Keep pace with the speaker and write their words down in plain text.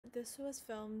This was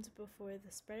filmed before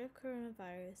the spread of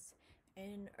coronavirus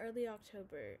in early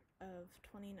October of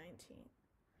 2019.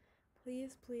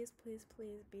 Please, please, please,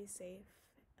 please be safe,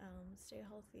 stay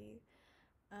healthy,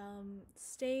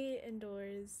 stay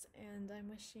indoors, and I'm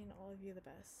wishing all of you the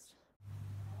best.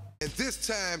 And this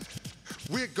time,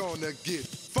 we're gonna get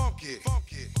funky.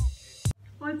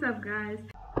 What's up, guys?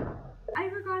 I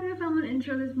forgot to film an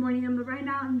intro this morning, but right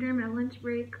now I'm during my lunch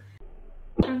break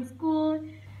from school,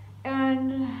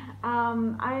 and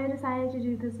I decided to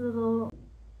do this little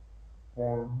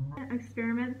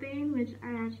experiment thing, which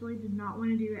I actually did not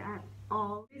want to do at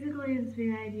all. Basically, this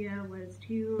big idea was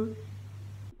to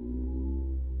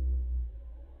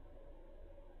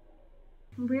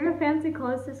wear fancy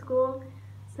clothes to school,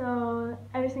 so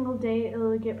every single day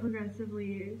it'll get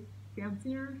progressively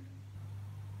fancier.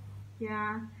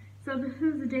 Yeah, so this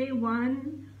is day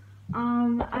one.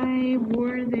 I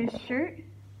wore this shirt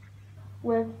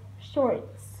with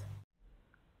shorts.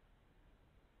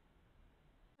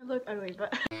 I look ugly,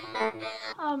 but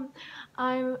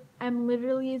I'm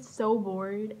literally so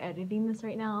bored editing this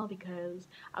right now because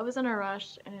I was in a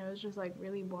rush and it was just like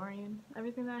really boring,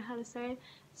 everything that I had to say.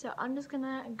 So I'm just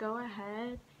gonna go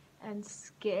ahead and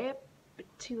skip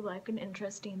to like an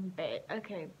interesting bit.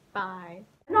 Okay, bye.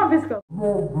 No, Visco.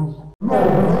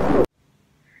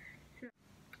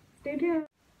 Stay tuned.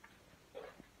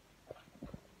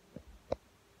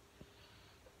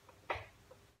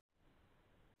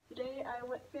 Today I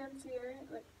went fancier.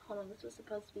 Like, hold on, this was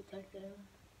supposed to be tucked in.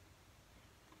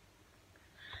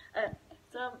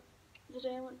 So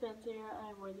today I went fancier.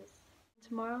 I wore this.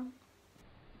 Tomorrow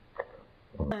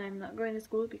I'm not going to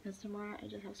school because tomorrow I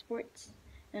just have sports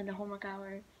and a homework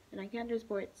hour, and I can't do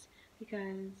sports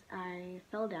because I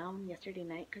fell down yesterday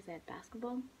night because I had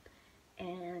basketball,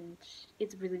 and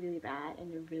it's really, really bad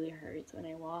and it really hurts when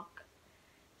I walk,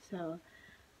 so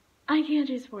I can't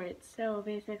do sports. So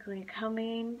basically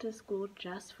coming to school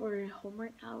just for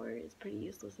homework hour is pretty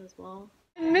useless as well.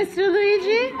 Mr.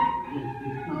 Luigi?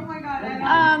 Oh my god.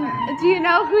 Do you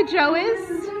know who Joe is?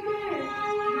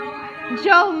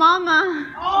 Joe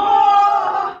Mama.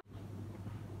 Oh!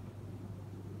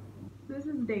 This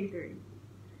is day 3.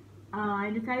 I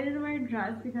decided to wear a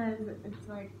dress because it's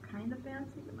like kind of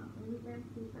fancy, but not really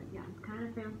fancy, but yeah, it's kind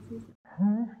of fancy.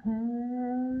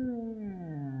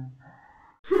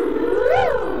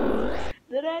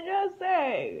 Did I just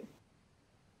say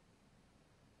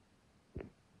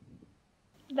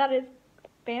that is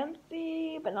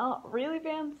fancy, but not really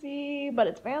fancy, but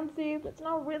it's fancy, but it's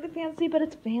not really fancy, but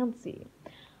it's fancy.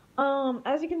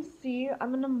 As you can see,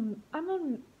 I'm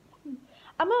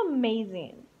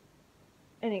amazing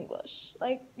in English.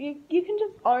 Like, you can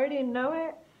just already know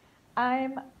it.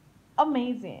 I'm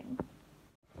amazing.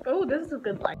 Oh, this is a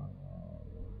good light.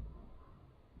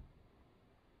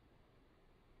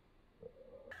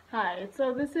 Hi,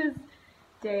 so this is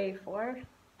day 4,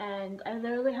 and I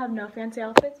literally have no fancy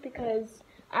outfits because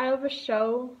I have a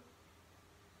show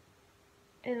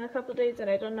in a couple days and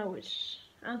I don't know which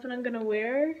outfit I'm gonna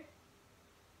wear.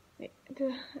 Wait,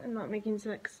 I'm not making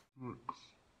sense.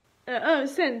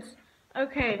 Sense.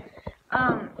 Okay,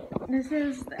 this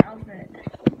is the outfit.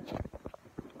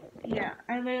 Yeah,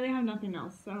 I literally have nothing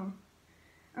else, so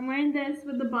I'm wearing this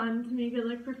with the bun to make it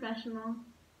look professional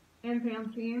and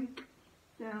fancy.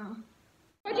 So,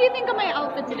 what do you think of my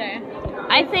outfit today?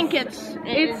 I think it's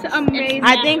amazing.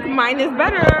 I think mine is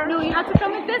better. No, you have to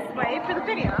film it this way for the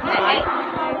video. Thank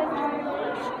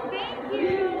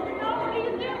you. What are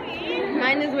you doing?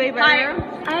 Mine is way better.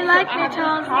 I like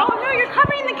Mitchell's. Oh no, you're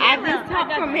covering the camera. I have this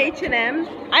top from H&M.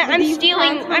 I'm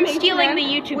stealing the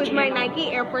YouTube with channel. my Nike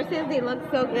Air Forces. They look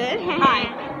so good.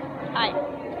 Hi.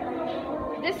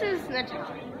 This is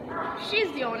Natalia.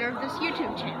 She's the owner of this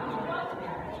YouTube channel.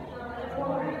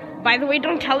 By the way,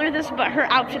 don't tell her this, but her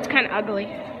outfit's kind of ugly.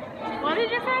 What did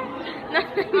you say?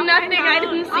 Nothing. I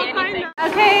didn't say anything.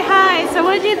 Okay, hi. So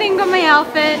what did you think of my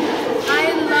outfit?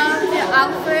 I love the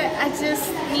outfit. I just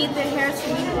need the hair to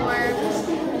be more, I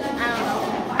don't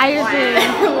know. I agree.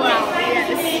 Wow,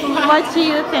 yes. What do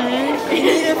you think? You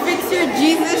need to fix your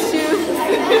Jesus shoes.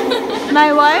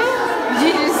 My what?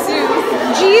 Jesus shoes.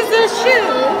 Jesus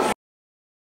shoes.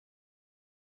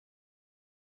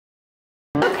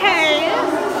 Okay.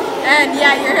 And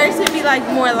yeah, your hair should be like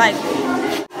more like.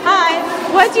 Hi.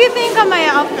 What do you think of my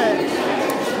outfit?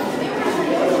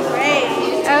 Great.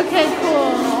 Okay,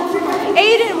 cool.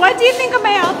 Aiden, what do you think of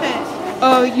my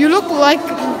outfit? You look like,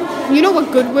 you know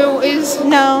what Goodwill is?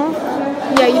 No.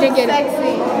 Yeah, you didn't get it.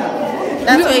 Sexy.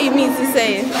 That's what he means to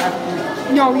say.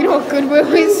 No, you know what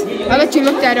Goodwill is? I'll let you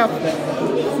look that up.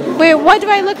 Wait, what do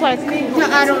I look like? No,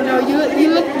 I don't know.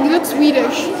 You look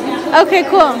Swedish. Okay,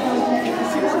 cool.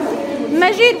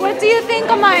 Majid, what do you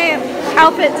think of my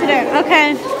outfit today?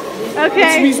 Okay. Okay.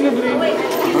 It's reasonably.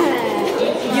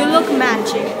 You look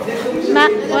matching.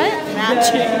 What?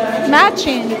 Matching.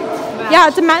 Matching. Yeah,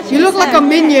 it's a matching. You look like a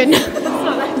minion.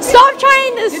 Stop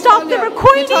trying to stop the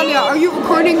recording. Natalia, are you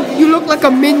recording? You look like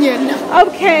a minion.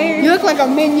 Okay. You look like a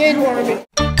minion or a